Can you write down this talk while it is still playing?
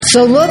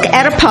So look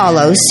at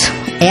Apollos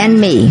and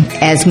me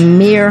as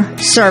mere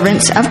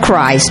servants of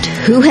Christ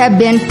who have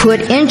been put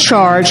in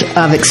charge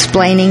of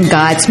explaining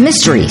God's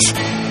mysteries.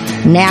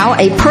 Now,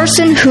 a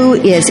person who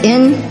is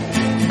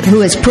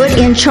put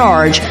in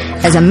charge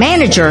as a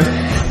manager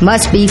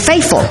must be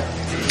faithful.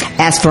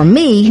 As for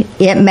me,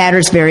 it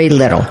matters very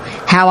little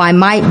how I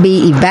might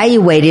be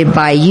evaluated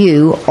by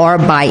you or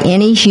by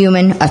any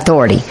human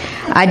authority.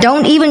 I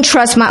don't even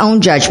trust my own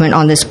judgment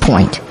on this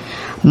point.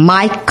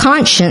 My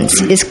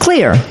conscience is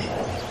clear,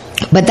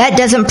 but that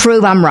doesn't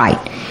prove I'm right.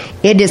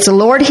 It is the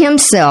Lord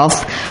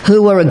Himself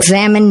who will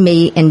examine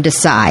me and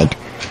decide.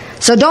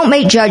 So don't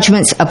make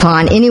judgments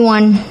upon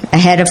anyone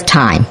ahead of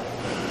time.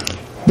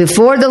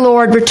 Before the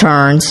Lord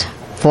returns,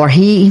 for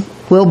He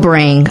will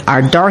bring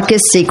our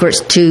darkest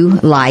secrets to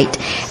light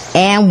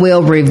and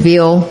will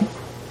reveal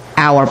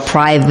our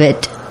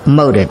private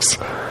motives.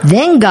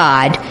 Then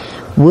God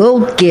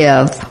will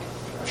give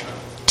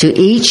to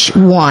each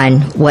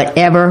one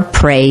whatever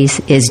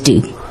praise is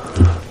due.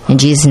 In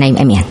Jesus' name,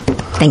 amen.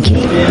 Thank you.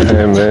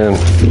 Amen.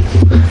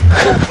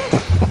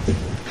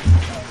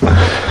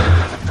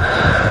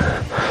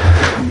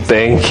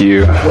 Thank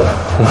you.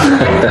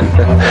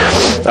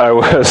 I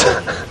was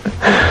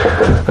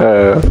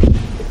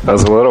a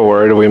little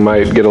worried we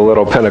might get a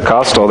little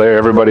Pentecostal there.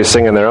 Everybody's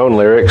singing their own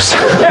lyrics.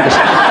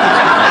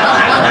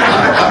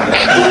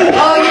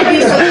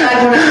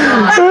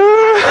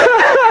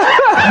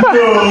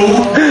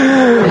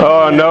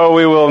 Oh, no,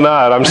 we will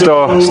not. I'm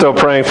still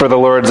praying for the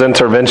Lord's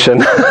intervention.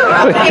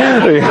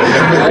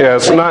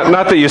 Yes, not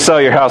that you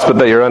sell your house, but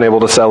that you're unable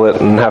to sell it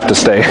and have to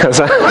stay.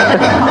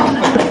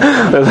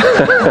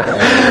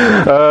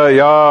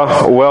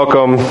 Y'all,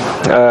 welcome.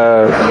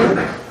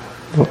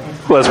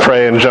 Let's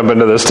pray and jump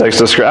into this text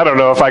of Scripture. I don't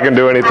know if I can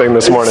do anything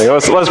this morning.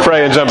 Let's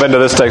pray and jump into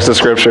this text of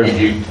Scripture.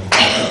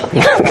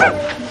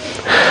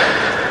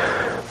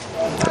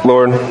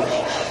 Lord,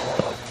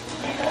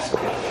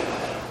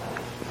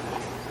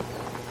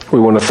 we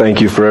want to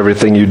thank you for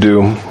everything you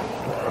do.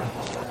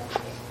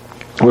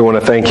 We want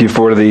to thank you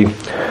for the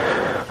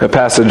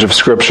passage of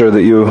Scripture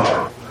that you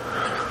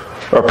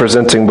are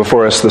presenting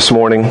before us this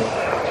morning.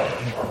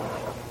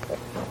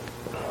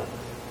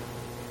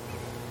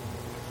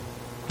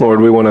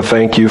 Lord, we want to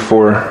thank you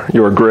for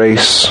your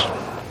grace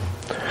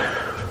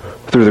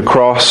through the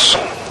cross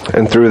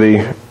and through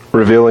the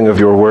revealing of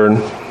your word.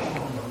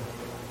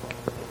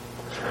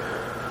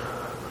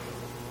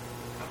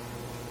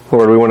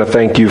 Lord, we want to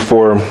thank you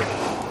for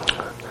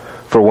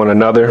one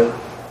another,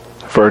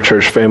 for our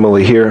church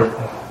family here.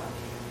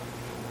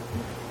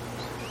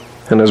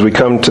 And as we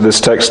come to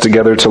this text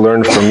together to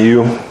learn from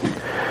you,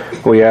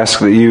 we ask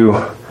that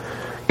you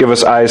give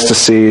us eyes to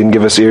see and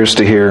give us ears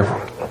to hear.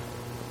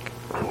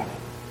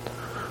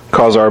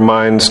 Cause our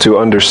minds to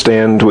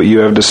understand what you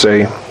have to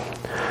say.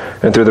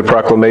 And through the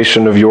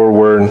proclamation of your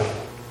word,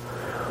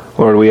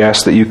 Lord, we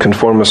ask that you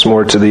conform us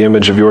more to the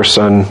image of your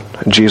Son,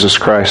 Jesus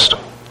Christ.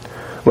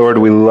 Lord,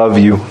 we love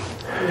you.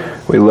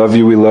 We love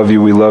you, we love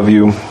you, we love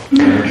you.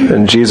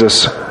 In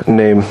Jesus'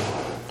 name,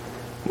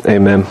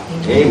 amen.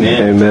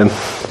 Amen. Amen.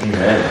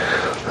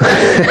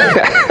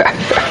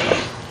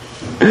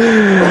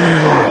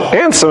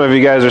 And some of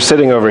you guys are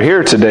sitting over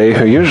here today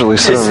who usually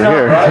sit over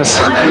here.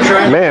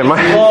 Man,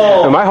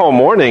 my whole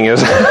morning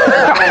is...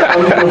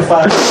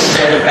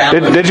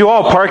 Did you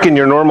all park in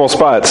your normal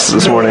spots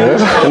this morning?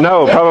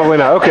 No, probably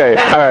not. Okay,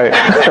 all right.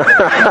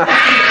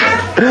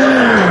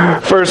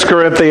 1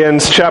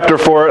 Corinthians chapter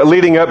 4,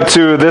 leading up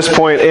to this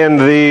point in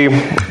the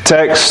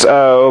text,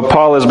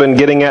 Paul has been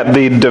getting at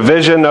the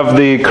division of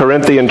the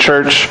Corinthian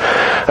church.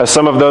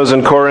 Some of those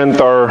in Corinth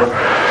are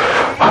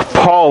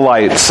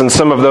Paulites, and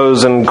some of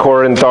those in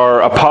Corinth are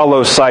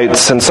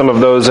Apollosites, and some of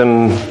those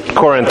in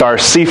Corinth are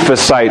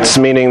Cephalsites,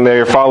 meaning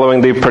they're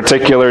following the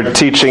particular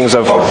teachings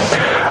of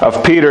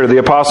Peter, the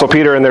Apostle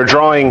Peter, and they're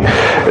drawing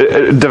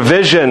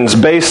divisions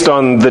based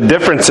on the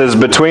differences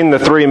between the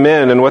three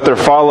men and what they're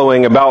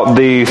following about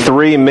the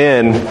three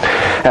men.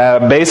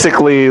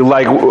 Basically,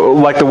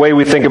 like the way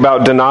we think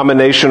about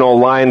denominational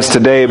lines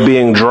today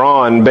being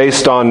drawn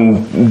based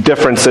on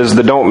differences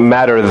that don't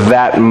matter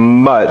that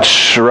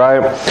much,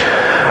 right?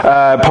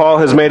 Paul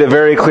has made it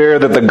very clear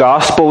that the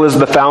gospel is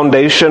the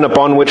foundation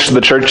upon which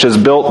the church is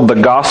built. The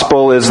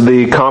gospel is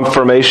the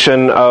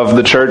confirmation of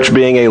the church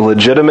being a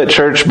legitimate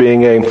church,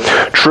 being a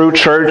true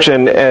church.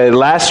 And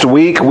last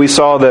week we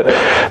saw that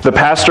the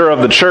pastor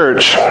of the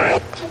church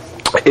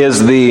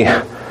is the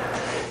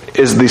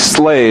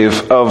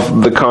slave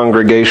of the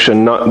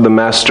congregation, not the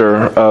master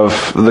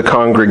of the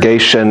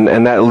congregation.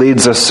 And that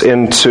leads us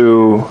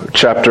into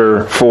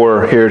chapter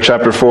 4 here.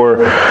 Chapter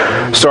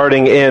 4,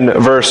 starting in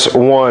verse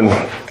 1,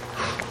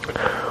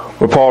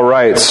 where Paul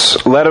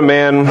writes, "Let a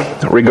man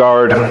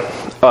regard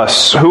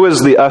us. Who is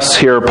the us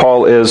here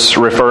Paul is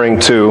referring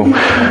to?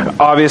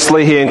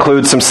 Obviously, he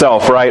includes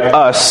himself, right?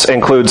 Us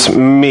includes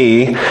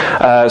me.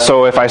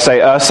 So if I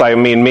say us, I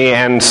mean me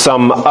and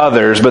some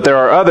others. But there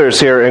are others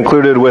here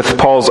included with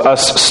Paul's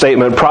us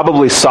statement.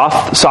 Probably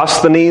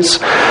Sosthenes,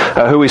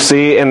 who we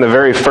see in the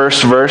very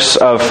first verse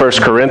of 1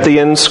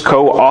 Corinthians,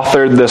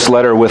 co-authored this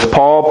letter with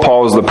Paul.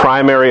 Paul is the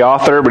primary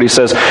author, but he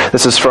says,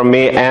 this is from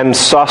me and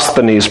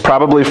Sosthenes.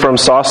 Probably from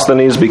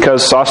Sosthenes,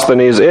 because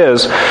Sosthenes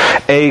is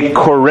a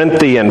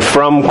Corinthian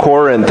from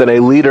Corinth and a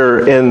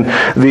leader in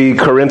the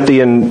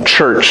Corinthian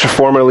church,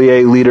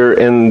 formerly a leader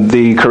in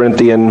the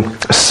Corinthian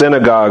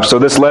synagogue. So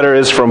this letter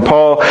is from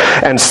Paul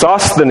and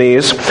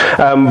Sosthenes.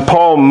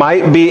 Paul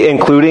might be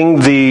including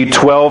the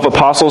 12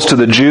 apostles to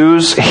the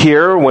Jews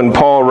here when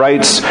Paul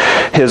writes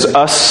his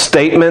us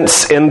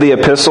statements in the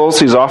epistles.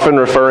 He's often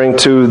referring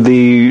to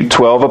the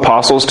 12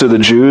 apostles to the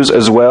Jews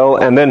as well.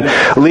 And then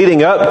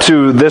leading up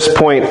to this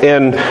point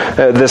in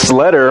this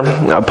letter,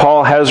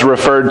 Paul has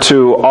referred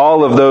to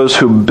all of those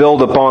who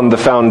build upon the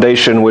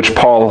foundation which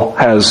Paul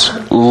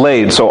has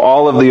laid. So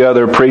all of the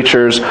other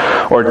preachers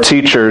or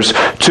teachers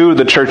to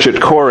the church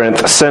at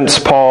Corinth since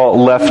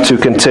Paul left to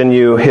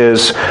continue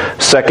his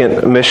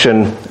second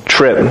mission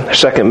trip,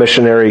 second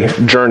missionary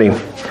journey.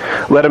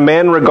 Let a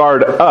man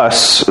regard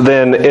us,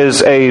 then,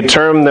 is a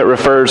term that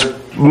refers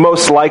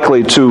most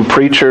likely to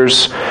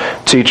preachers,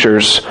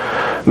 teachers,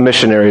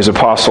 missionaries,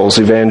 apostles,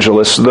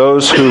 evangelists,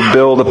 those who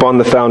build upon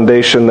the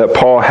foundation that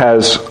Paul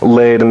has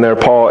laid, and there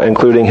Paul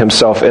including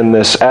himself in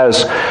this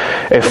as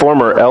a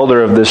former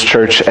elder of this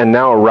church and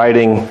now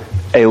writing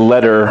a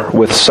letter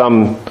with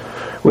some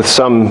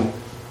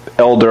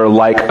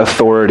elder-like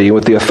authority,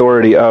 with the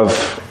authority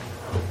of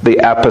the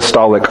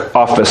apostolic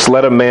office.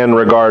 Let a man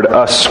regard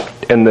us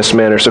in this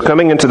manner. So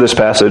coming into this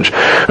passage,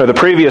 the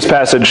previous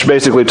passage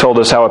basically told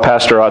us how a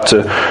pastor ought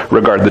to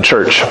regard the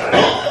church.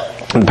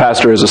 The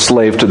pastor is a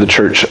slave to the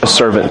church, a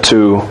servant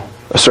to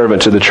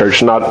the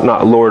church,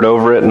 not lord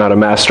over it, not a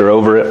master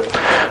over it.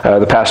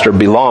 The pastor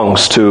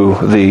belongs to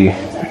the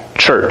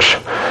church.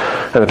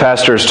 And the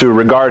pastor is to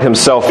regard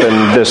himself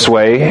in this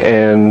way,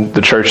 and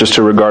the church is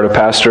to regard a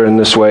pastor in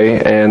this way,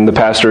 and the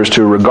pastor is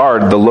to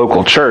regard the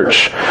local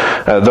church.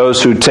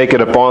 Those who take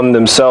it upon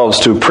themselves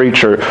to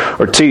preach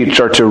or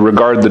teach are to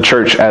regard the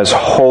church as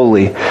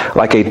holy,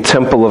 like a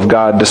temple of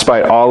God,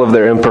 despite all of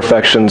their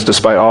imperfections,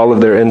 despite all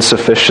of their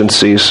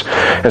insufficiencies.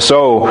 And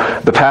so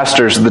the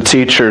pastors, the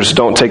teachers,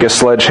 don't take a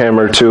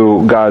sledgehammer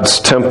to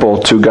God's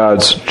temple, to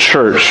God's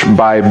church,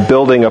 by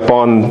building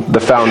upon the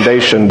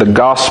foundation, the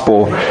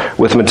gospel,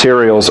 with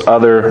materials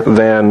other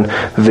than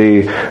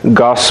the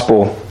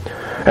gospel.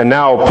 And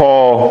now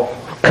Paul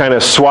kind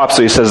of swaps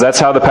it. He says that's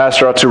how the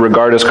pastor ought to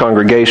regard his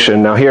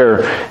congregation. Now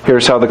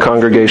here's how the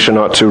congregation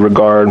ought to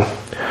regard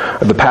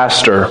the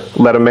pastor.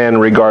 Let a man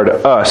regard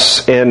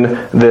us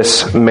in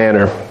this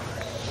manner.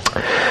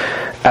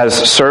 As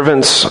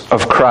servants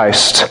of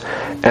Christ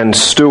and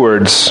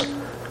stewards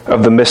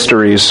of the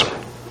mysteries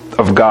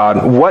of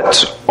God.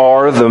 What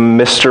are the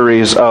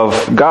mysteries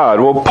of God?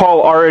 Well,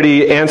 Paul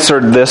already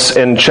answered this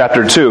in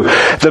chapter 2.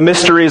 The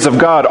mysteries of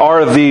God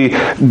are the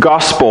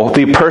gospel,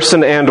 the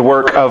person and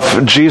work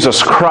of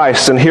Jesus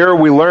Christ. And here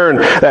we learn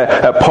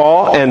that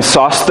Paul and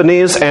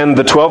Sosthenes and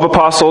the 12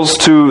 apostles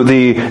to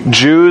the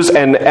Jews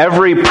and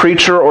every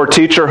preacher or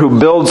teacher who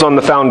builds on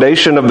the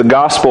foundation of the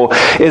gospel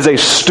is a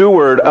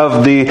steward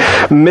of the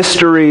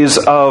mysteries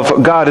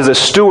of God, is a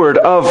steward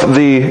of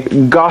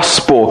the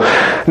gospel.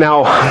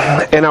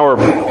 Now, in our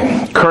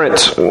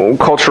current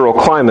cultural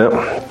climate,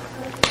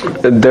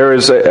 there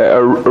is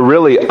a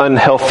really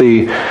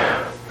unhealthy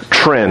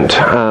trend.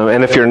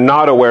 And if you're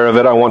not aware of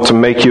it, I want to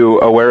make you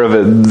aware of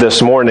it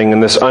this morning.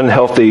 And this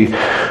unhealthy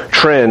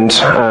trend,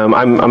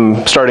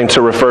 I'm starting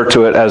to refer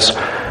to it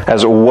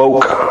as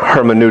woke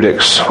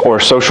hermeneutics or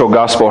social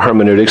gospel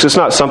hermeneutics. It's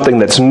not something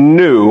that's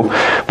new,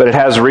 but it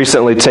has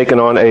recently taken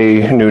on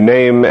a new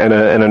name and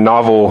a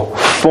novel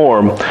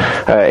form.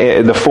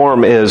 The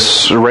form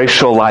is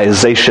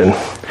racialization.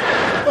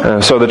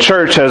 So the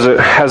church has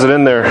it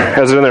in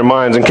their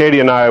minds. And Katie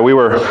and I, we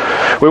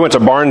went to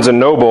Barnes and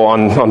Noble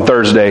on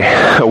Thursday.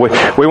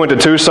 We went to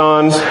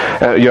Tucson.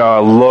 Yeah, I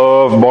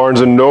love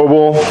Barnes and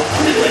Noble.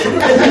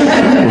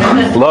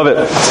 Love it.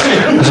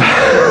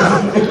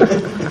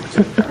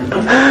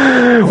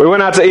 We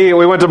went out to eat.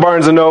 We went to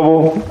Barnes and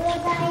Noble.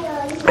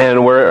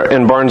 And we're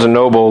in Barnes &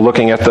 Noble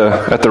looking at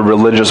the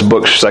religious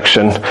books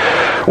section.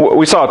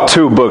 We saw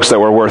 2 books that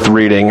were worth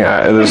reading.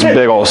 This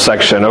big old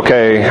section,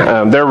 okay?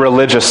 Their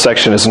religious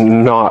section is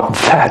not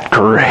that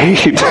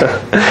great.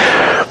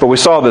 But we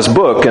saw this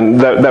book,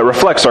 and that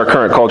reflects our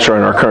current culture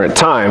and our current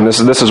time.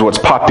 This is what's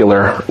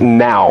popular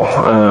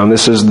now.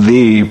 This is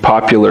the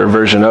popular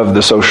version of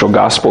the social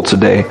gospel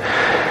today.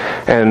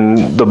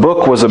 And the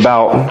book was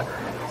about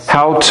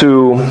how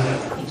to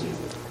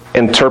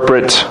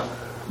interpret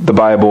the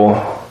Bible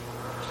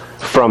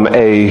from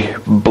a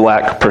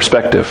black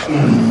perspective.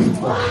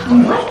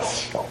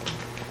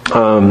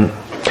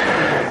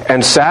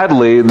 And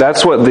sadly,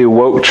 that's what the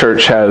woke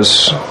church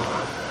has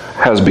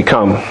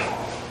become.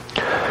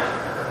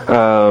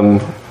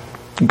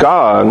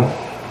 God,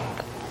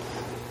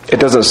 it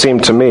doesn't seem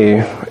to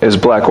me, is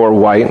black or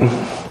white.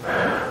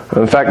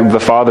 In fact, the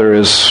Father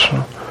is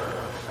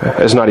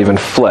not even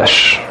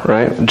flesh,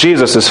 right?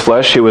 Jesus is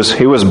flesh. He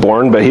was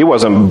born, but he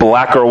wasn't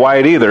black or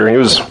white either. He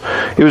was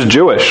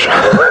Jewish.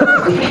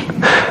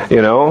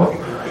 You know?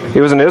 He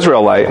was an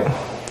Israelite.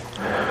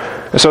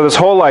 And so this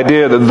whole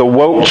idea that the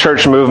woke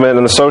church movement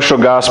and the social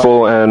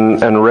gospel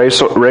and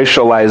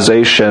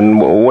racialization,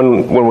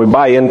 when we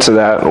buy into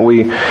that,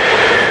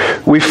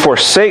 we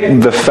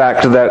forsake the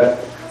fact that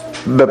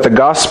the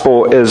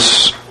gospel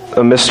is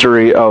a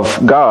mystery of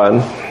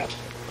God,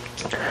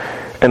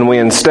 and we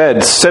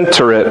instead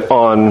center it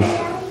on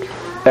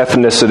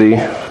ethnicity,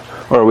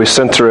 or we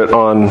center it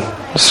on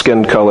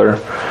skin color.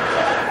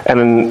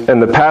 And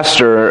the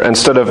pastor,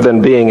 instead of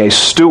then being a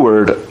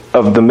steward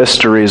of the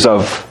mysteries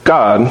of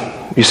God,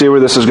 you see where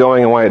this is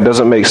going and why it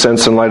doesn't make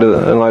sense in light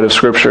of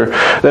Scripture?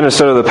 Then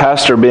instead of the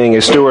pastor being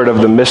a steward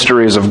of the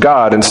mysteries of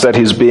God, instead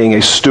he's being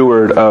a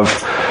steward of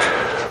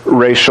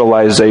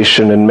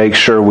racialization and make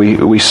sure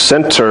we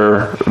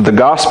center the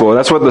gospel. And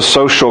that's what the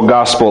social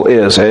gospel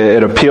is.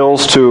 It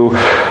appeals to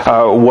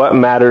what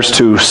matters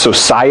to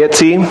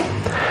society,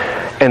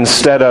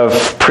 instead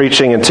of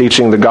preaching and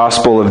teaching the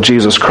gospel of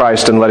Jesus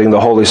Christ and letting the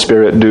Holy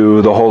Spirit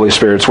do the Holy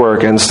Spirit's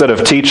work. Instead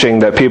of teaching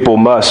that people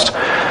must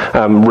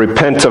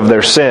repent of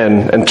their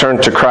sin and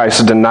turn to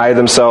Christ, deny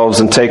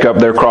themselves and take up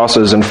their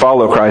crosses and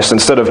follow Christ,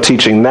 instead of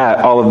teaching that,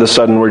 all of a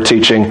sudden we're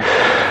teaching,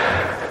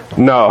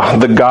 no,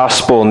 the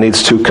gospel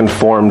needs to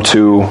conform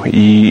to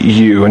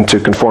you and to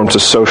conform to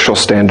social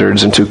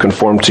standards and to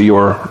conform to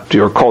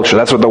your culture.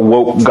 That's what the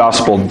woke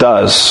gospel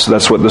does.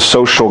 That's what the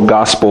social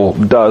gospel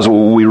does.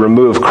 We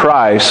remove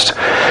Christ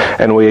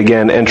and we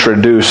again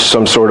introduce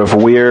some sort of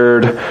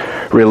weird,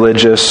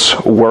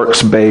 religious,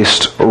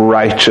 works-based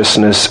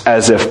righteousness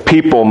as if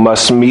people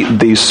must meet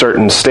these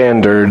certain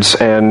standards,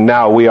 and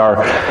now we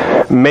are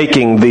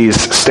making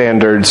these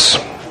standards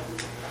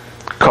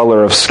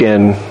color of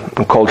skin,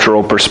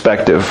 cultural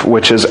perspective,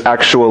 which is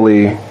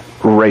actually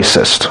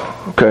racist.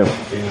 Okay?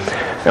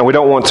 And we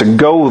don't want to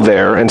go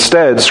there.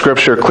 Instead,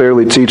 Scripture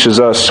clearly teaches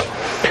us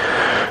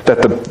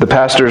that the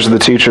pastors and the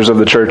teachers of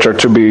the church are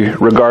to be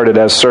regarded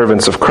as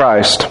servants of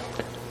Christ,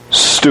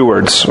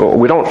 stewards.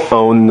 We don't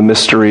own the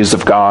mysteries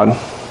of God.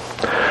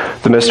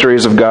 The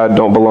mysteries of God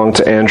don't belong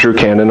to Andrew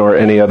Cannon or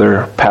any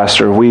other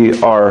pastor.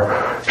 We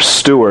are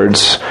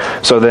stewards.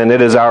 So then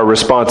it is our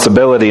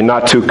responsibility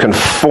not to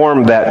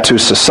conform that to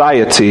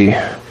society,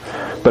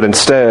 but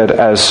instead,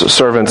 as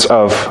servants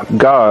of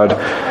God,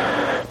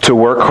 to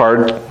work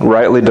hard,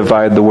 rightly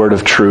divide the word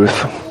of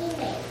truth,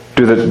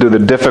 do the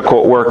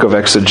difficult work of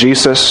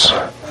exegesis,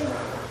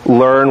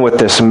 learn what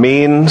this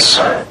means,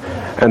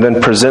 and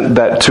then present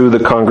that to the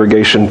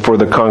congregation for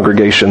the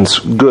congregation's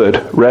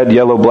good. Red,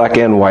 yellow, black,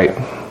 and white.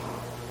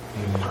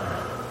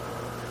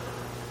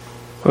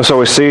 So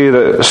we see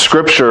that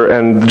Scripture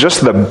and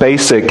just the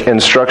basic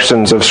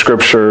instructions of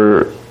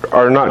Scripture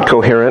are not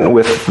coherent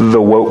with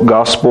the woke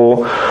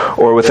gospel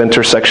or with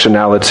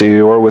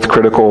intersectionality or with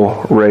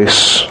critical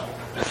race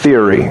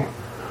theory.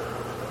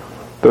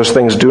 Those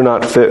things do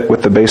not fit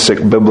with the basic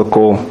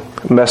biblical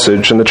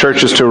message. And the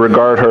church is to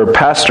regard her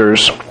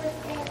pastors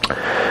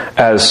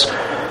as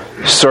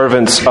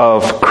servants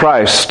of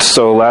Christ.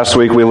 So last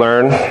week we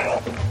learned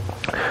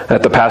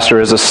that the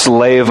pastor is a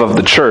slave of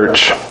the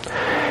church.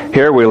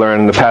 Here we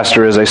learn the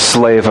pastor is a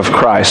slave of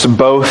Christ.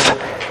 Both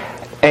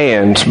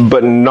and,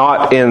 but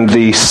not in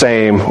the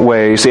same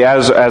way. See,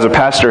 as a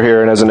pastor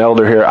here and as an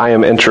elder here, I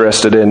am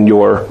interested in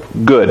your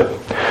good,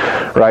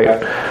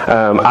 right?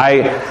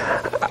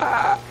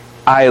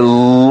 I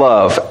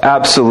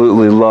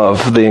absolutely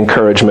love the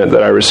encouragement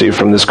that I receive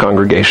from this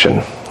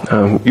congregation.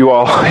 You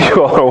all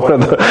are one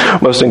of the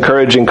most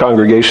encouraging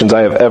congregations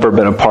I have ever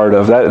been a part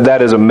of.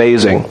 That is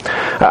amazing.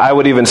 I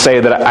would even say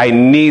that I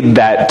need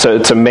that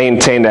to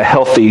maintain a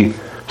healthy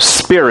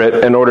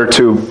spirit in order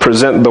to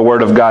present the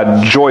Word of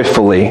God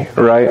joyfully,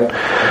 right?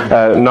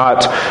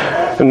 Not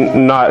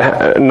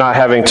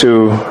having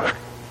to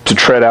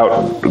tread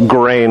out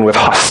grain with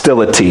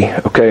hostility,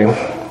 okay?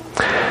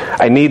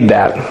 I need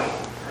that.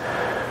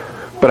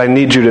 But I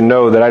need you to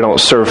know that I don't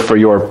serve for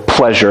your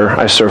pleasure.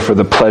 I serve for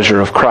the pleasure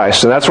of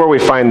Christ. And that's where we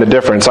find the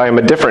difference. I am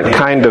a different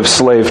kind of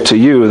slave to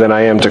you than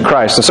I am to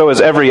Christ. And so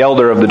is every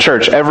elder of the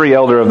church. Every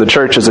elder of the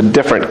church is a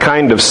different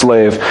kind of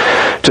slave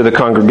to the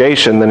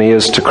congregation than he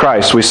is to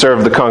Christ. We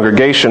serve the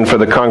congregation for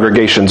the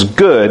congregation's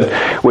good,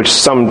 which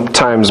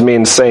sometimes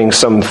means saying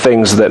some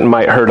things that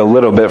might hurt a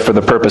little bit for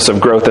the purpose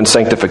of growth and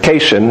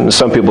sanctification.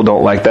 Some people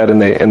don't like that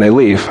and they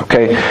leave.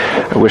 Okay?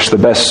 I wish the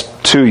best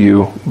to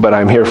you, but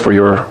I'm here for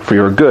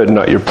your good,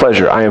 not your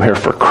pleasure. I am here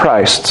for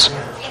Christ's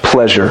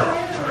pleasure.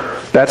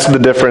 That's the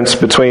difference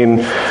between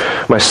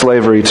my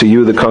slavery to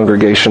you, the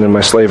congregation, and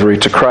my slavery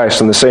to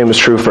Christ. And the same is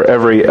true for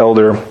every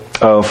elder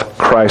of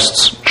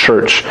Christ's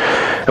church.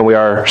 And we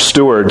are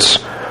stewards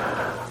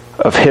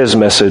of His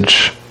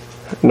message,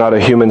 not a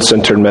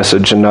human-centered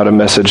message, and not a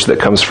message that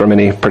comes from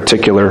any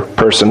particular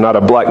person, not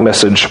a black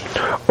message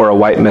or a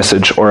white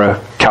message or a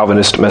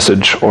Calvinist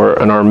message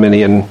or an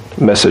Arminian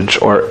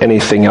message or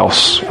anything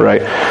else,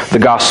 right? The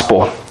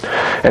gospel.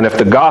 And if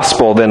the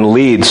gospel then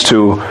leads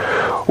to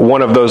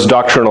one of those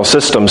doctrinal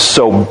systems,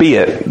 so be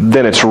it,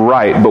 then it's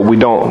right. But we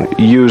don't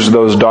use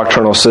those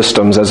doctrinal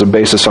systems as a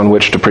basis on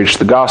which to preach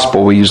the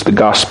gospel. We use the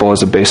gospel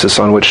as a basis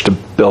on which to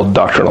build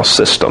doctrinal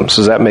systems.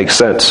 Does that make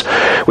sense?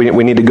 We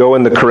need to go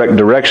in the correct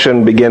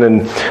direction, begin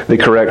at the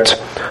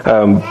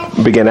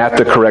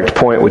correct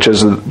point, which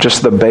is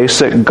just the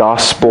basic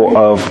gospel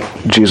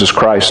of Jesus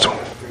Christ.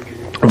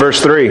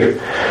 Verse 3,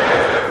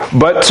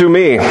 but to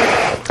me,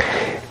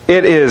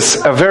 it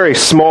is a very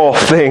small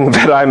thing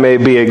that I may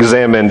be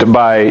examined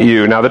by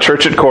you. Now, the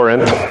church at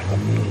Corinth,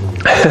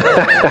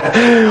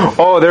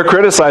 oh, they're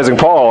criticizing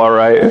Paul, all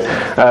right.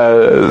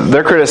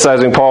 They're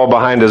criticizing Paul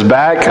behind his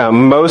back.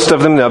 Most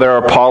of them, now there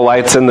are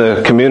Paulites in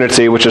the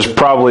community, which is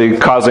probably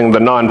causing the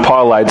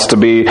non-Paulites to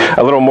be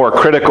a little more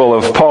critical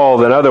of Paul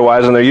than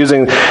otherwise, and they're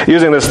using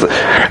this,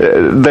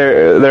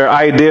 their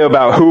idea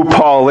about who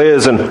Paul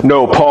is, and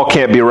no, Paul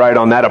can't be right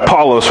on that.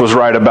 Apollos was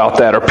right about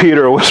that, or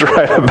Peter was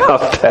right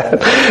about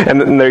that.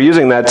 And they're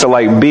using that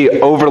to be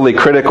overly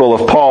critical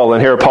of Paul,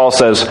 and here Paul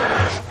says,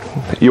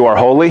 you are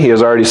holy. He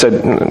has already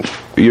said,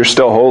 you're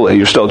still holy.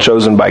 You're still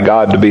chosen by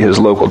God to be his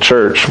local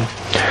church.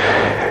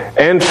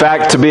 In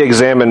fact, to be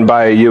examined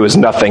by you is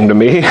nothing to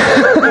me. He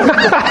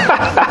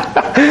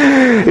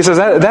says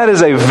that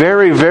is a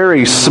very,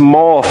 very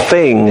small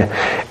thing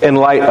in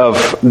light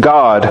of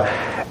God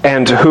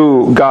and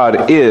who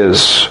God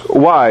is.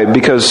 Why?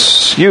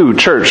 Because you,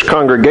 church,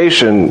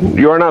 congregation,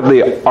 you are not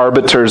the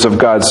arbiters of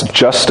God's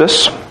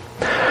justice.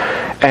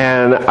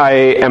 And I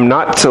am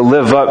not to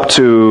live up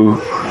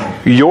to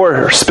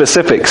your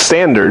specific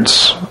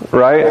standards,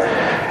 right?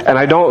 And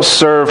I don't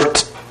serve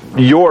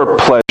your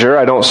pleasure.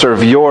 I don't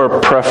serve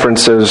your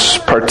preferences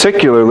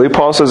particularly.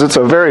 Paul says it's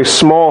a very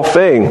small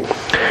thing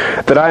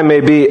that I may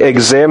be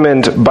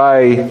examined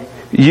by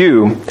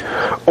you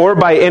or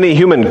by any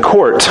human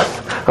court.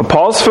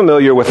 Paul's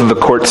familiar with the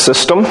court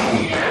system.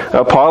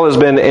 Paul has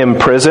been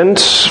imprisoned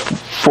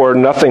for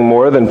nothing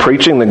more than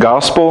preaching the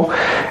gospel.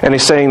 And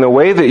he's saying the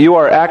way that you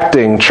are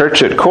acting,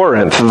 church at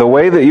Corinth, the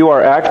way that you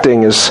are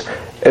acting is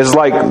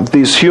like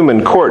these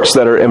human courts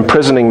that are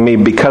imprisoning me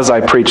because I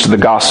preach the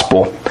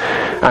gospel.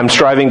 I'm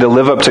striving to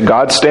live up to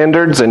God's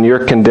standards, and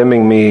you're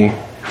condemning me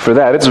for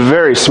that. It's a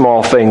very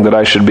small thing that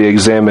I should be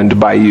examined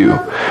by you,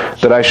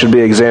 that I should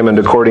be examined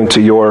according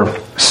to your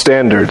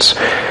standards.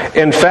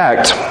 In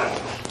fact,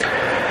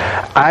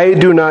 I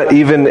do not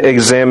even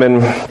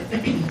examine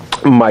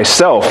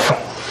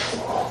myself.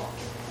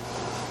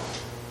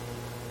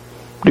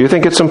 Do you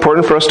think it's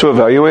important for us to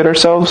evaluate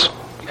ourselves?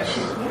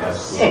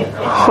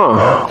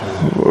 Huh.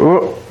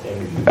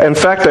 In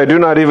fact, I do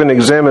not even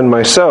examine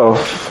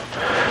myself.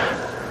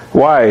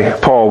 Why,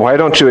 Paul? Why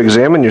don't you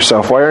examine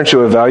yourself? Why aren't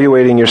you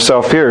evaluating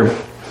yourself here?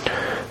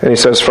 And he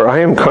says, for I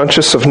am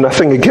conscious of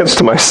nothing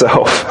against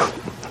myself.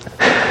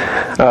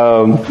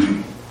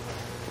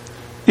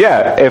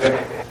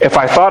 If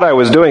I thought I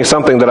was doing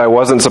something that I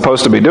wasn't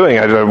supposed to be doing,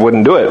 I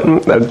wouldn't do it.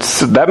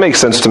 That makes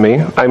sense to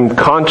me. I'm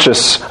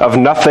conscious of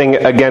nothing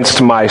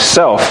against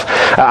myself.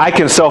 I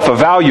can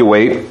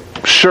self-evaluate.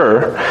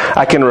 Sure,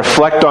 I can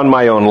reflect on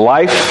my own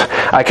life.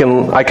 I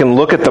can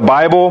look at the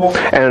Bible,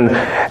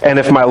 and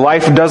if my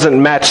life doesn't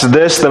match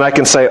this, then I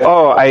can say,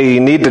 oh, I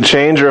need to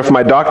change. Or if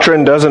my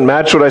doctrine doesn't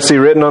match what I see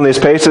written on these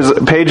pages,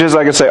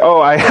 I can say,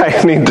 oh,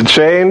 I need to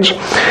change.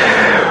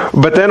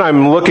 But then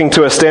I'm looking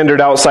to a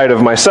standard outside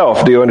of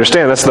myself. Do you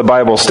understand? That's the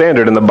Bible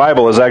standard, and the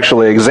Bible is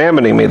actually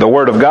examining me. The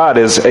Word of God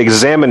is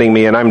examining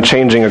me, and I'm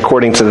changing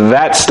according to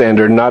that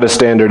standard, not a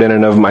standard in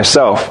and of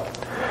myself.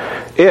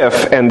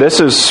 And this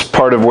is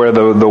part of where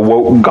the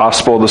woke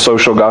gospel, the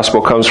social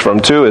gospel comes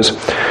from too, is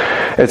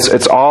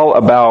it's all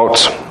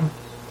about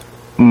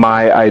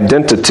my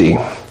identity.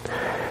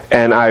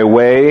 And I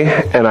weigh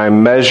and I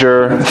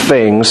measure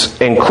things,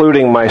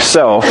 including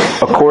myself,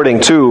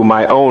 according to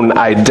my own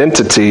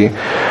identity.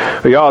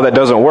 Y'all, that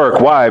doesn't work.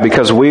 Why?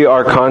 Because we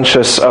are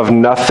conscious of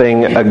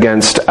nothing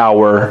against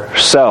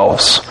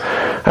ourselves.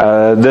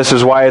 This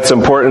is why it's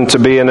important to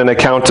be in an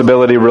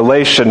accountability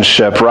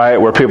relationship, right?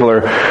 Where people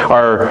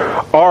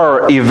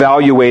are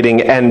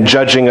evaluating and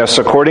judging us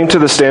according to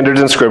the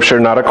standards in Scripture,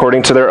 not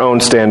according to their own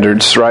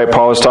standards, right?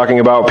 Paul is talking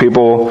about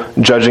people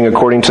judging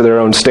according to their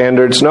own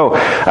standards. No,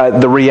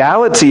 the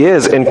reality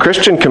is, in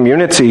Christian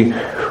community,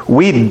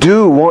 we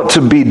do want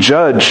to be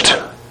judged,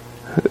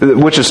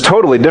 which is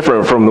totally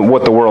different from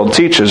what the world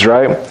teaches,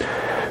 right?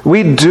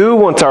 We do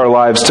want our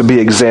lives to be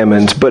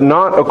examined, but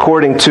not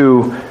according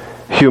to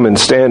human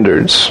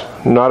standards,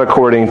 not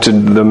according to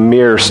the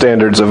mere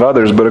standards of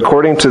others, but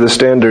according to the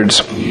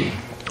standards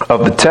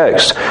of the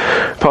text.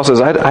 Paul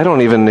says, I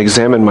don't even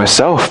examine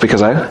myself,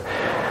 because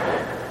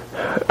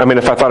I mean,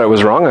 if I thought it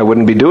was wrong, I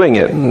wouldn't be doing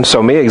it. And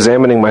so me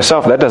examining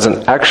myself, that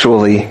doesn't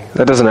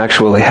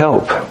actually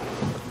help.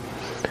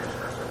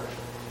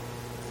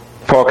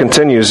 Paul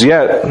continues,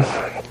 yet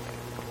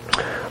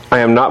I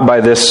am not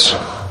by this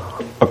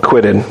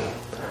acquitted.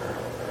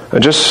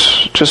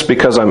 Just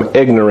because I'm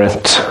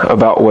ignorant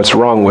about what's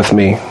wrong with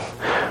me,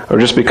 or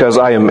just because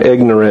I am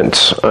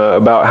ignorant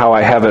about how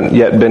I haven't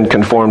yet been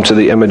conformed to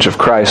the image of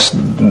Christ,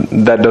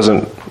 that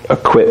doesn't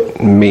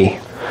acquit me.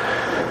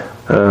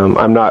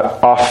 I'm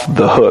not off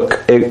the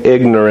hook.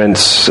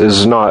 Ignorance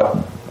is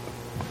not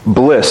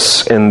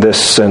bliss in this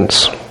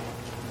sense.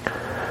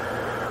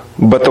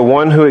 But the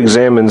one who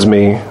examines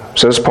me,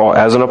 says Paul,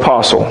 as an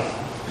apostle,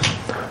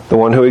 the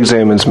one who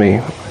examines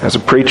me as a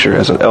preacher,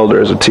 as an elder,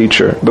 as a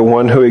teacher, the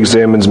one who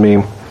examines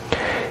me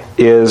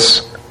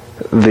is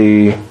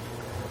the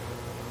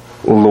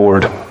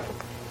Lord.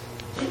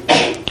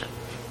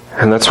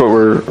 And that's what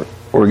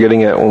we're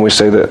getting at when we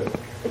say that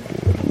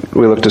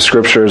we look to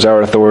Scripture as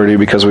our authority,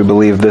 because we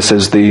believe this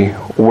is the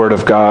Word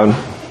of God.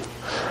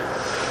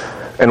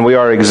 And we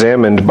are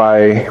examined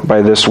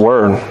by this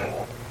Word.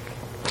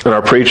 And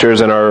our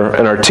preachers and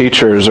our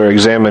teachers are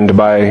examined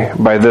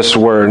by this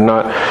Word,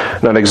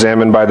 not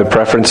examined by the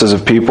preferences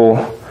of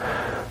people,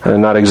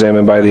 and not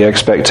examined by the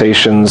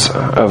expectations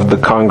of the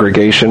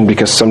congregation,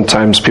 because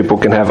sometimes people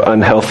can have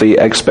unhealthy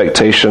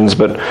expectations,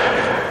 but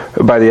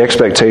by the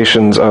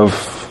expectations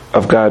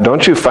of God.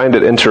 Don't you find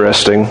it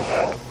interesting?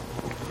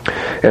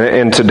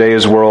 In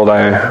today's world,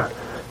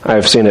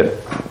 I've seen it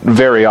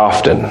very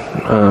often.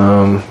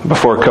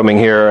 Before coming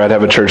here, I'd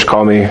have a church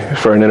call me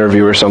for an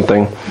interview or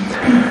something,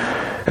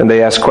 and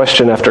they ask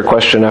question after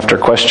question after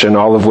question,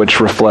 all of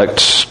which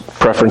reflects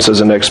preferences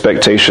and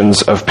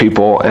expectations of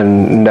people,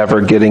 and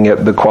never getting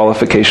at the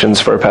qualifications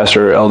for a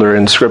pastor or elder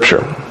in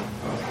Scripture.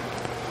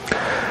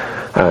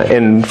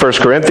 In 1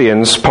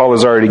 Corinthians, Paul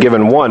has already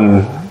given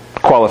one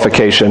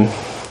qualification,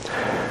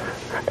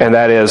 and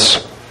that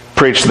is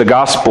preach the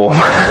gospel,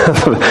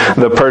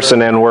 the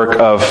person and work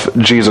of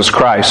Jesus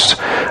Christ.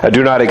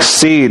 Do not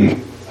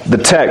exceed the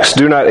text.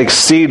 Do not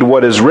exceed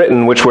what is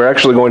written, which we're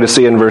actually going to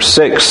see in verse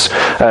 6.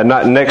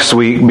 Not next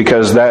week,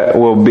 because that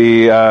will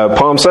be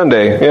Palm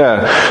Sunday.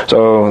 Yeah,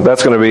 so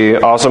that's going to be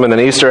awesome. And then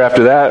Easter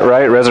after that,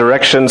 right?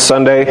 Resurrection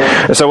Sunday.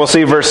 And so we'll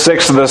see verse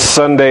 6 the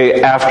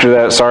Sunday after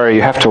that. Sorry,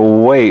 you have to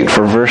wait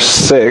for verse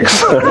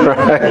 6.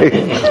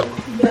 Right?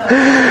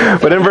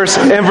 But in verse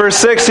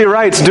 6 he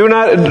writes, do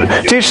not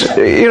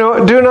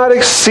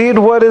exceed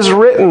what is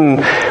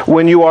written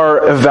when you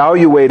are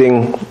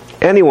evaluating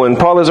anyone.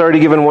 Paul has already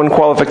given one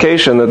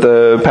qualification, that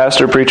the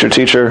pastor, preacher,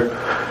 teacher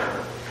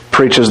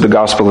preaches the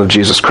gospel of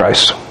Jesus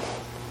Christ.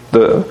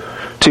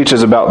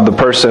 Teaches about the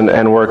person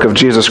and work of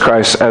Jesus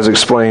Christ as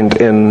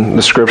explained in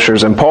the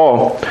Scriptures. And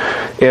Paul,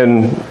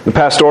 in the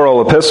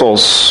pastoral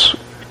epistles,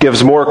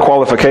 gives more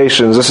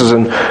qualifications. This is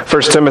in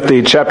 1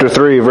 Timothy chapter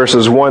 3,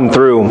 verses 1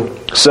 through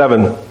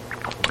 7.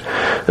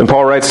 And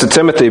Paul writes to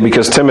Timothy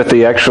because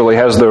Timothy actually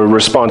has the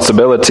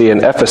responsibility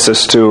in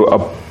Ephesus to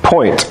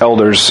appoint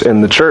elders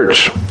in the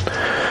church.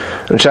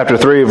 In chapter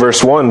 3,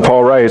 verse 1,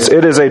 Paul writes,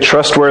 "It is a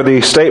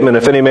trustworthy statement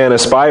if any man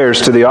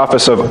aspires to the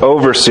office of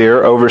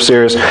overseer."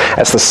 Overseers,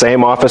 that's the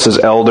same office as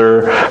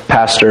elder,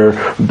 pastor,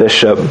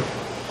 bishop.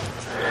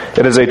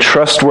 It is a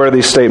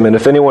trustworthy statement.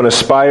 If anyone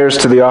aspires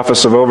to the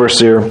office of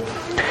overseer,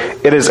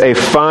 it is a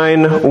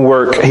fine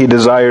work he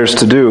desires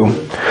to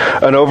do.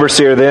 An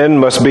overseer then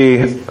must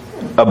be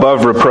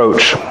above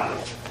reproach,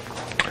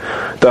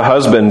 the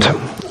husband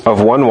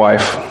of one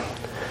wife,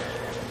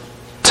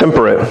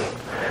 temperate.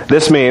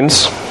 This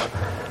means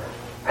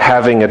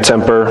having a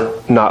temper,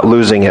 not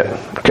losing it.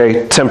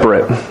 Okay,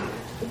 temperate.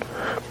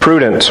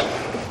 Prudent.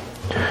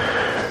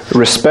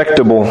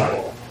 Respectable.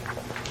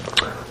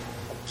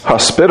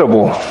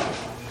 Hospitable.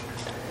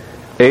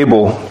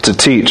 Able to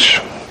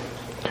teach.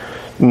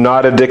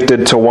 Not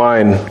addicted to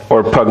wine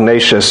or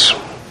pugnacious.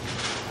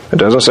 It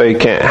doesn't say you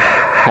can't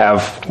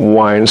have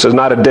wine. It says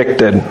not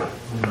addicted.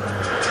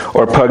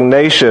 Or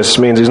pugnacious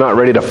means he's not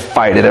ready to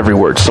fight at every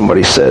word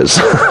somebody says.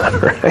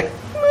 Right?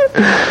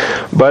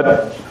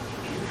 But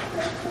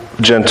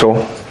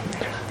gentle,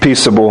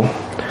 peaceable,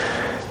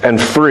 and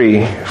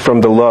free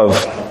from the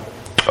love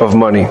of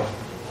money.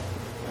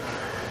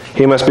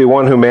 He must be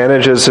one who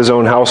manages his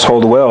own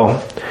household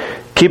well,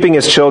 keeping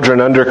his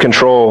children under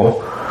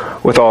control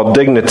with all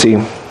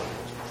dignity.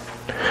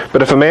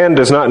 But if a man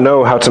does not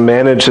know how to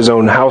manage his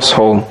own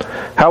household,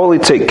 how will he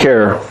take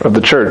care of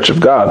the church of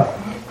God?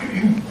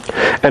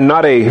 And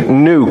not a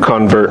new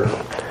convert,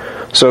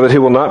 so that he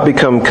will not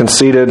become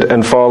conceited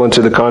and fall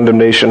into the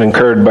condemnation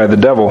incurred by the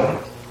devil.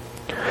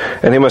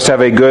 And he must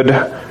have a good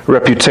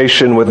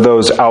reputation with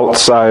those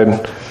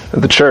outside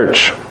the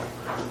church,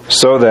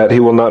 so that he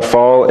will not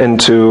fall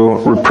into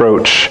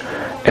reproach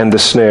and the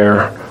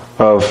snare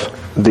of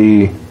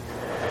the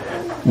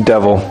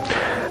devil.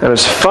 And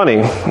it's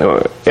funny,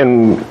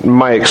 in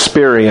my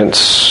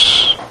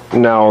experience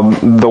now,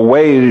 the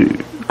way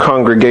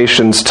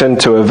congregations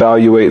tend to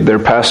evaluate their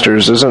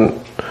pastors isn't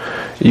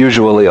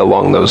usually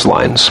along those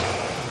lines.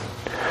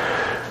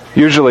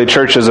 Usually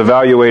churches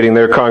evaluating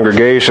their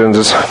congregations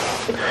is,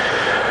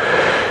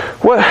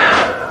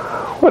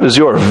 What is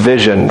your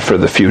vision for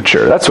the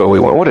future? That's what we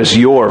want. What is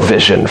your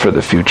vision for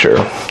the future?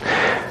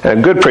 And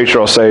a good preacher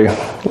will say,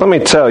 let me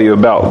tell you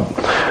about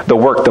the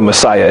work the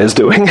Messiah is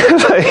doing.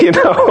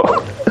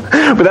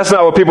 But that's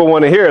not what people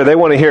want to hear. They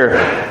want to hear,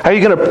 how are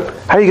you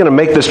going to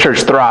make this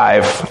church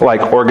thrive,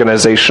 like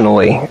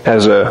organizationally,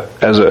 as a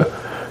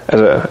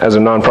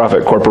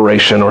nonprofit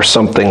corporation or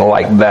something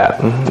like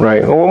that,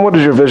 right? Well, what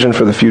is your vision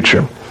for the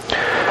future?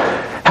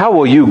 How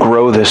will you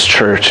grow this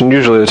church? And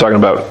usually they're talking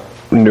about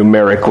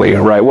numerically,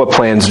 right? What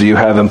plans do you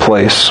have in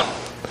place?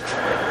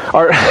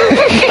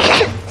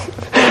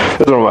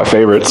 This is one of my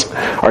favorites.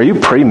 Are you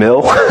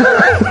pre-mill?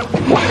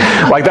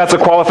 Like that's a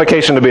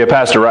qualification to be a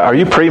pastor, right? Are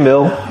you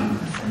pre-mill?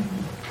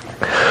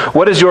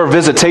 What is your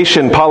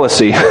visitation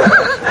policy? We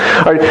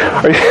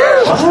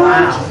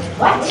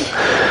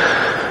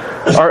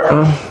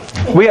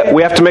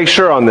have to make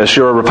sure on this.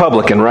 You're a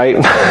Republican, right?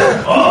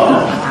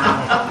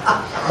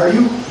 Are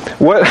you?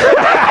 What?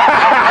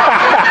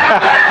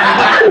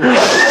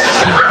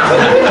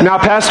 Now,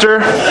 Pastor,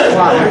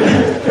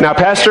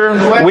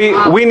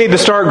 we need to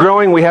start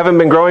growing. We haven't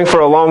been growing for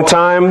a long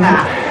time,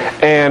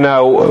 and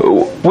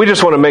we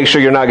just want to make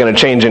sure you're not going to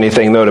change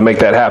anything, though, to make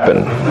that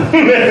happen.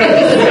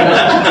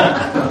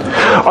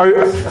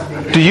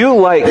 Do you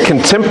like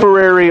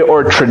contemporary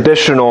or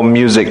traditional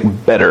music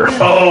better?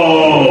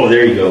 Oh,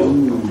 there you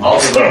go.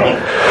 Awesome.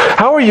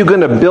 How are you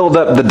going to build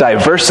up the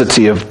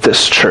diversity of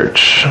this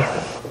church?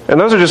 And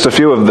those are just a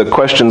few of the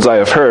questions I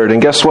have heard.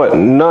 And guess what?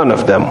 None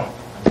of them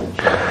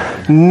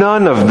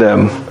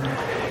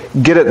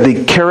get at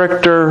the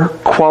character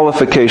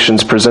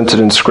qualifications presented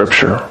in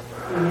Scripture.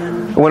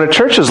 When a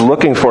church is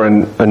looking for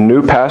a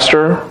new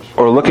pastor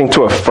or looking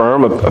to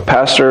affirm a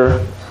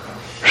pastor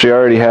she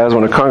already has,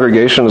 when a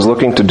congregation is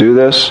looking to do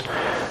this,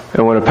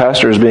 and when a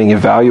pastor is being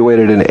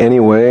evaluated in any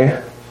way,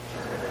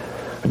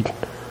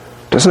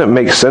 doesn't it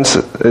make sense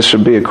that it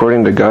should be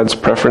according to God's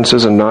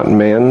preferences and not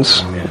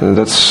man's? Amen.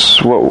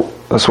 That's what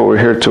we're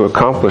here to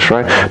accomplish,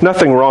 right?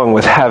 Nothing wrong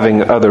with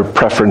having other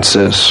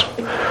preferences.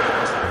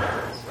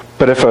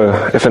 But if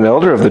an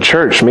elder of the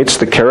church meets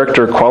the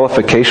character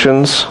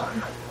qualifications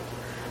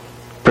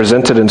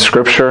presented in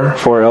Scripture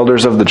for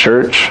elders of the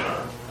church,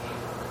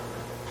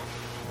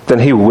 then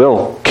he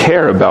will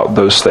care about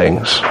those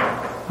things,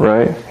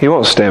 right? He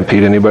won't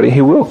stampede anybody.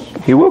 He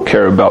will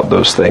care about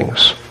those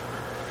things.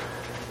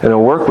 And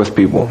he'll work with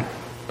people.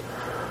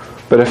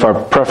 But if our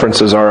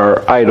preferences are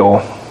our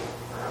idol,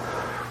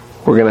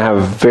 we're going to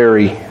have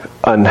very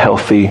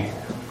unhealthy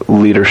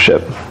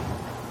leadership,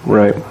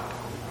 right?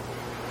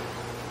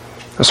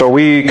 So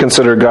we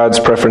consider God's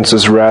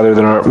preferences rather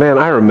than our... Man,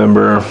 I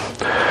remember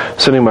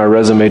sending my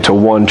resume to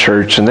one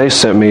church, and they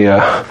sent me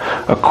a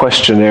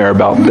questionnaire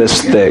about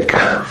this thick,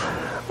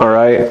 all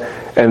right?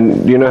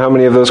 And you know how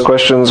many of those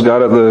questions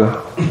got at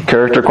the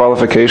character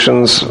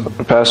qualifications,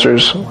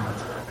 pastors?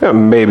 Yeah,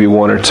 maybe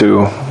one or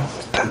two.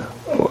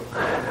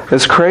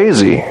 It's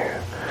crazy.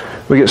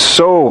 We get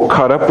so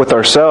caught up with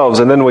ourselves,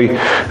 and then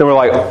we're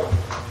like,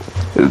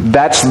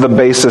 that's the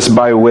basis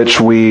by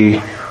which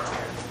we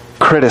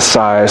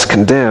criticize,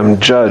 condemn,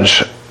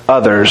 judge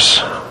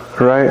others,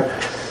 right?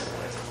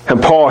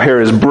 And Paul here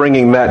is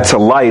bringing that to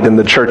light in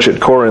the church at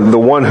Corinth. The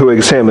one who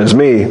examines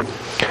me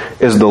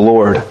is the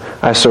Lord.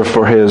 I serve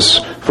for his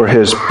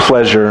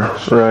pleasure,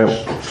 right?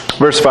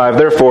 Verse 5,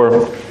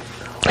 therefore,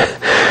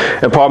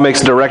 and Paul makes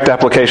direct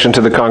application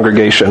to the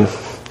congregation.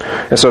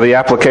 And so the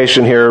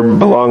application here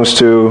belongs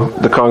to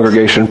the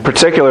congregation,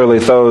 particularly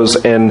those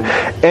in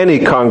any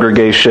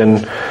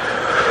congregation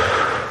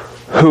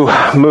who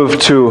move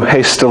too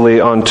hastily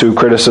onto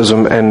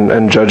criticism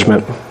and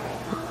judgment.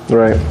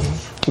 Right?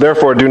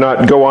 Therefore, do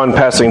not go on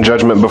passing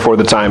judgment before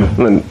the time.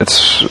 And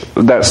it's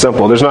that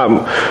simple. There's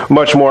not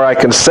much more I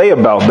can say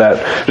about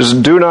that.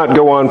 Just do not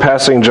go on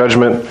passing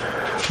judgment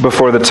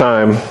before the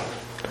time,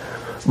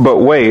 but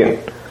wait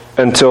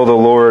until the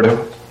Lord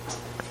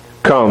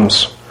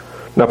comes.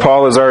 Now,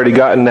 Paul has already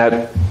gotten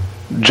that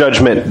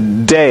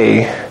judgment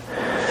day.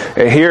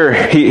 And here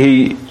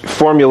he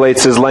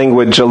formulates his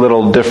language a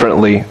little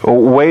differently.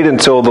 Wait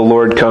until the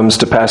Lord comes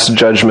to pass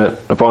judgment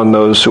upon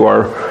those who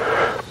are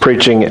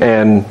preaching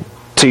and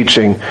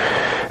teaching.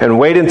 And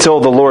wait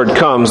until the Lord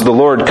comes. The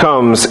Lord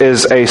comes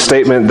is a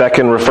statement that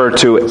can refer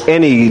to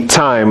any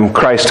time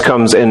Christ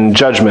comes in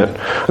judgment.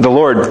 The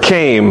Lord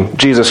came,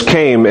 Jesus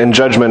came in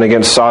judgment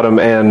against Sodom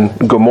and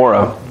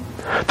Gomorrah.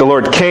 The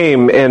Lord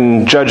came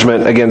in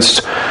judgment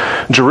against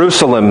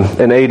Jerusalem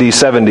in AD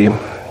 70.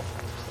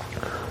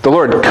 The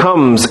Lord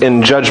comes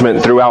in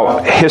judgment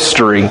throughout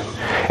history,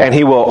 and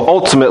he will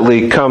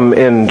ultimately come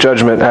in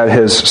judgment at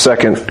his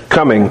second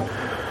coming.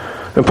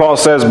 And Paul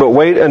says, but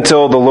wait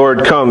until the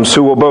Lord comes,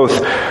 who will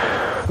both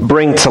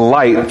bring to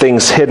light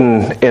things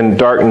hidden in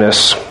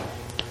darkness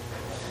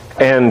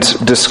and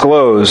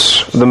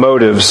disclose the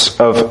motives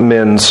of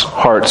men's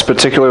hearts,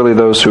 particularly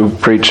those who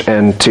preach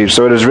and teach.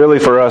 So it is really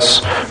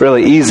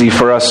easy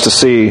for us to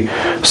see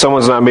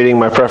someone's not meeting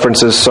my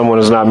preferences, someone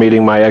is not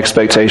meeting my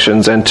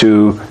expectations, and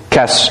to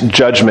cast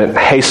judgment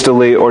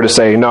hastily or to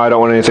say, no, I don't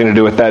want anything to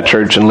do with that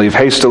church and leave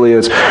hastily.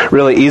 It's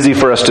really easy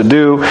for us to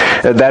do.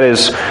 That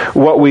is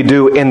what we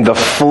do in the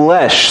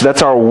flesh.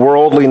 That's our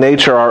worldly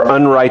nature, our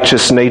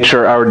unrighteous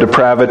nature, our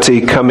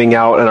depravity coming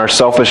out and our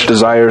selfish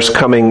desires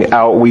coming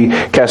out. We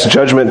cast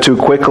judgment too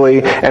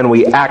quickly and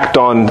we act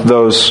on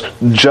those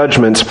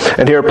judgments.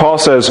 And here Paul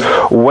says,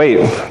 wait,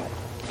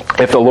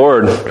 if the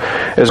Lord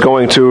is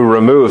going to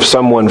remove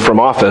someone from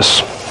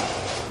office,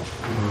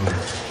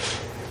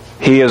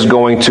 He is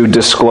going to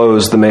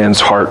disclose the man's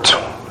heart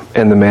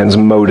and the man's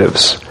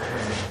motives.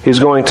 He's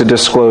going to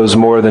disclose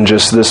more than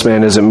just this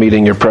man isn't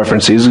meeting your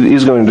preferences.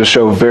 He's going to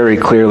show very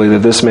clearly that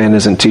this man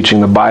isn't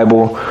teaching the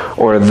Bible,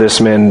 or this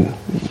man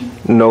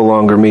no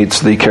longer meets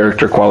the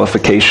character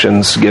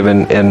qualifications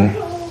given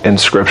in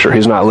Scripture.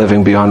 He's not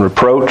living beyond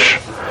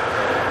reproach.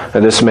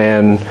 This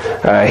man,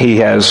 he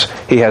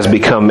has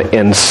become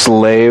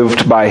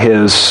enslaved by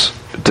his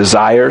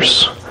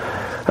desires.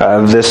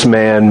 This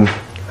man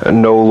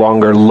no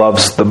longer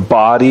loves the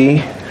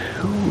body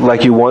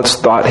like you once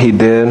thought he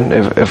did.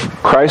 If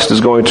Christ is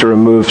going to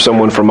remove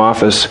someone from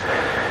office,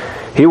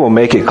 He will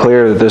make it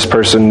clear that this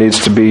person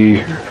needs to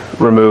be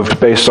removed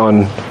based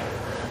on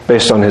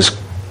his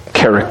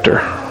character,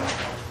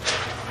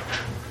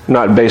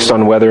 not based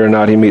on whether or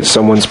not he meets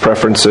someone's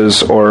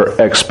preferences or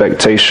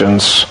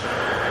expectations.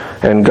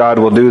 And God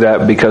will do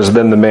that because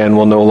then the man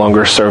will no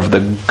longer serve the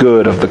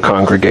good of the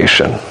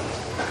congregation.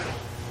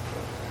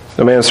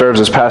 The man serves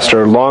as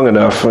pastor long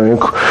enough.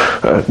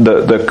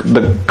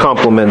 The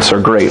compliments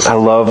are great. I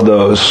love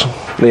those.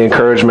 The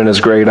encouragement is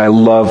great. I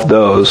love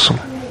those.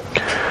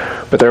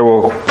 But there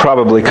will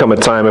probably come a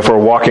time, if we're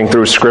walking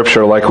through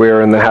Scripture like we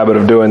are in the habit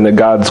of doing, that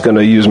God's going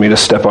to use me to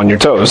step on your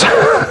toes.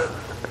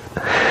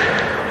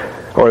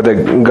 Or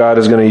that God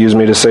is going to use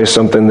me to say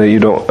something that you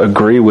don't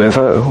agree with.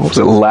 Was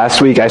it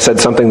last week I said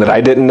something that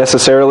I didn't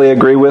necessarily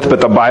agree with, but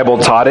the Bible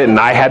taught it and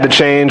I had to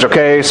change?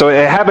 Okay, so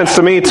it happens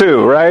to me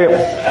too, right?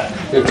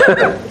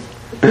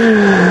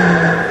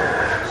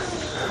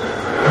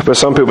 But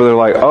some people are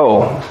like,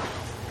 oh,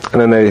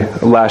 and then they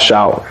lash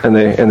out and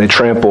they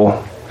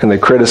trample and they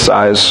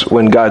criticize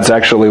when God's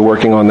actually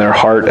working on their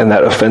heart, and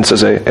that offense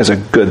is a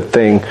good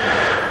thing.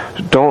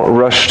 Don't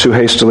rush too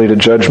hastily to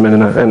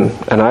judgment,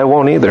 and I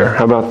won't either.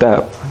 How about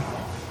that?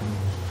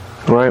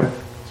 Right?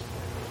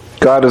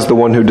 God is the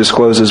one who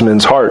discloses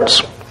men's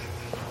hearts.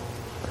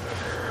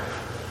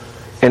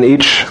 And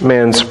each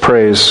man's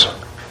praise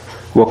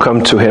will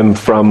come to him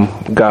from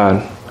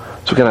God.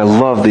 So again, I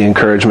love the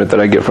encouragement that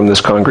I get from this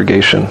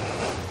congregation.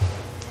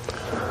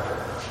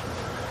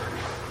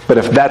 But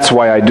if that's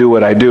why I do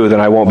what I do,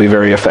 then I won't be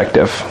very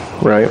effective,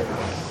 right?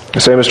 The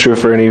same is true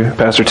for any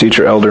pastor,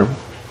 teacher, elder.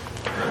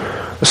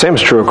 The same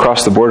is true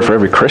across the board for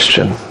every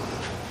Christian,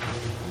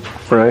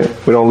 right?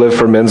 We don't live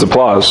for men's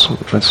applause.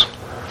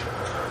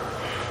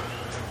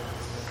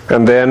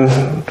 And then,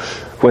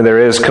 when there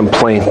is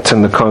complaint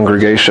in the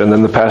congregation,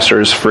 then the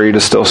pastor is free to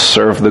still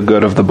serve the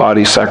good of the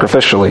body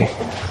sacrificially.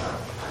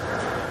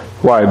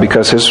 Why?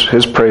 Because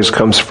his praise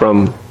comes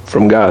from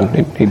God.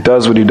 He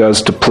does what he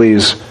does to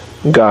please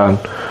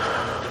God.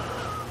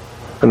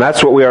 And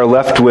that's what we are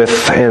left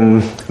with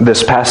in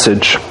this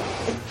passage.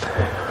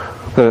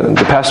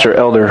 The pastor,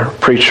 elder,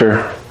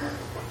 preacher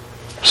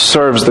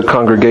serves the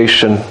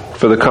congregation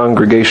for the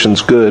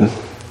congregation's good.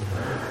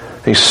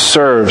 He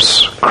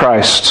serves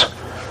Christ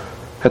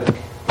at the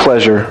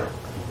pleasure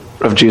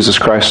of Jesus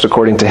Christ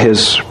according to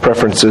his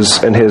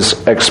preferences and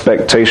his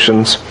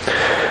expectations.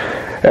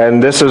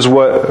 And this is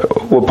what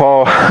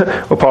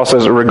Paul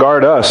says,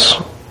 regard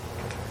us.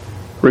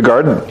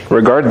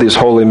 Regard these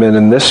holy men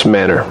in this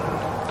manner.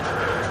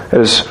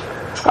 As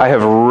I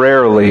have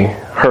rarely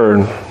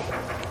heard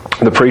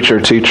the preacher,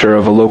 teacher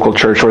of a local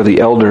church, or the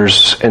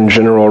elders in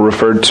general,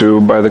 referred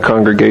to by the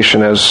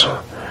congregation as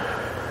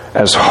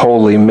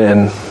holy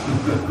men.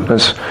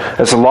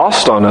 It's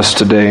lost on us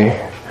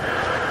today.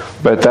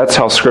 But that's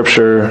how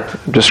Scripture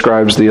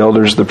describes the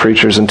elders, the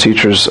preachers, and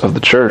teachers of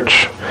the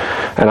church.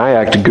 And I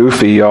act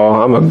goofy,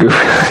 y'all.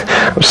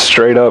 I'm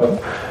straight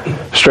up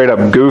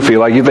goofy.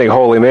 Like, you think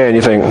holy man,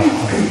 you think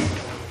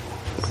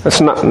that's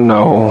not.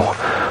 No,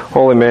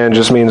 holy man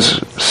just means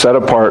set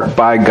apart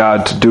by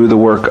God to do the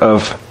work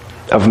of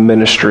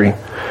ministry,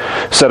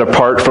 set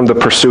apart from the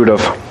pursuit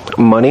of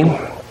money,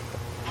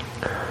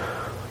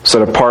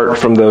 set apart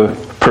from the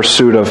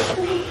pursuit of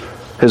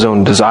his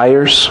own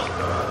desires,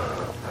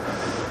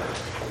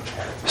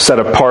 set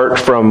apart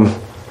from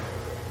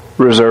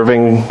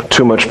reserving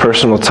too much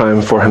personal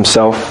time for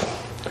himself,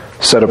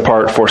 set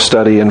apart for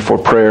study and for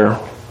prayer,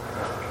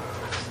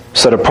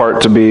 set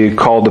apart to be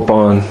called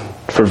upon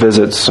for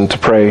visits and to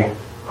pray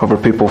over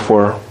people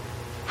for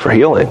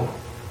healing.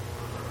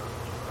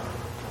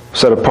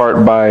 Set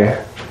apart by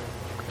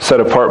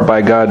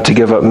God to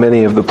give up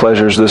many of the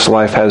pleasures this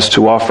life has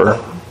to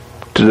offer,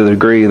 to the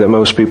degree that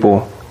most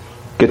people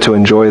get to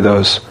enjoy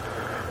those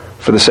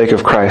for the sake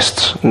of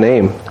Christ's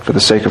name, for the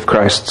sake of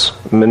Christ's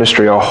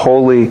ministry, a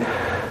holy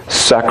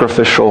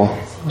sacrificial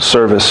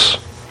service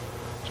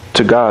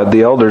to God.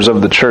 The elders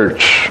of the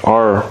church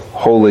are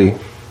holy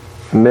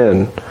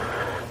men.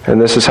 And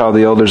this is how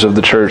the elders of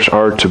the church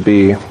are to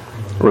be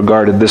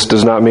regarded. This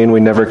does not mean we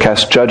never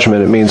cast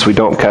judgment. It means we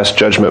don't cast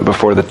judgment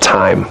before the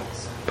time.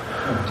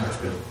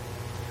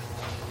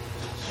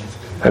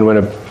 And when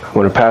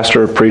a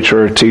pastor, a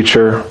preacher, or a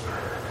teacher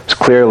is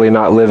clearly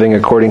not living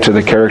according to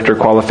the character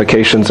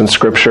qualifications in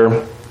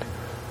Scripture,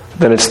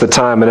 then it's the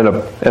time. And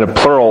in a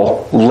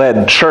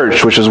plural-led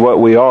church, which is what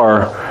we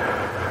are,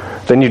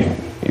 then you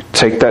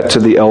take that to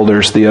the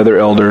elders, the other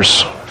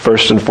elders,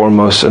 first and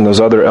foremost, and those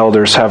other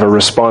elders have a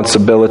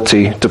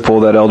responsibility to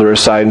pull that elder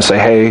aside and say,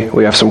 hey,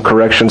 we have some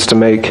corrections to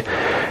make,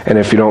 and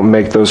if you don't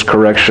make those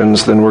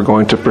corrections, then we're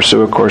going to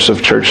pursue a course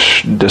of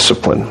church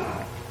discipline.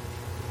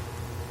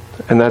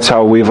 And that's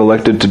how we've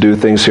elected to do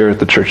things here at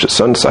the church at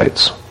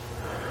Sunsites.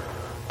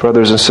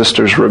 Brothers and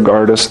sisters,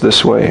 regard us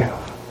this way.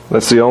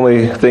 That's the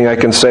only thing I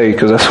can say,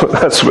 because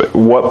that's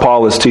what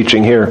Paul is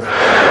teaching here.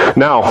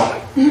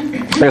 Now,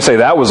 I say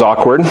that was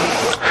awkward.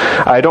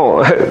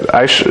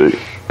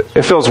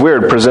 It feels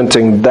weird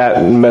presenting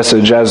that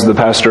message as the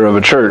pastor of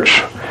a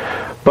church.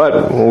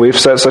 But we've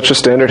set such a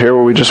standard here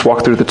where we just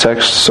walk through the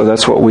text, so that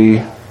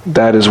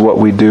is what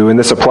we do. And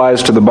this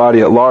applies to the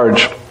body at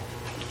large.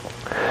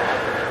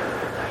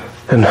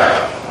 And,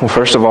 well,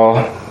 first of all,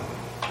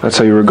 that's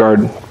how you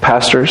regard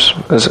pastors,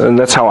 and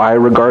that's how I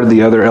regard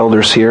the other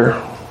elders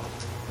here.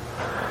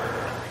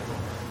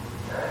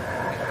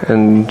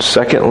 And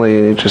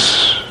secondly,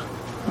 just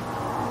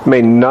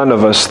may none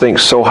of us think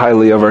so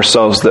highly of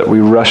ourselves that we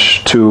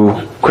rush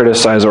to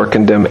criticize or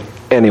condemn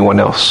anyone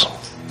else.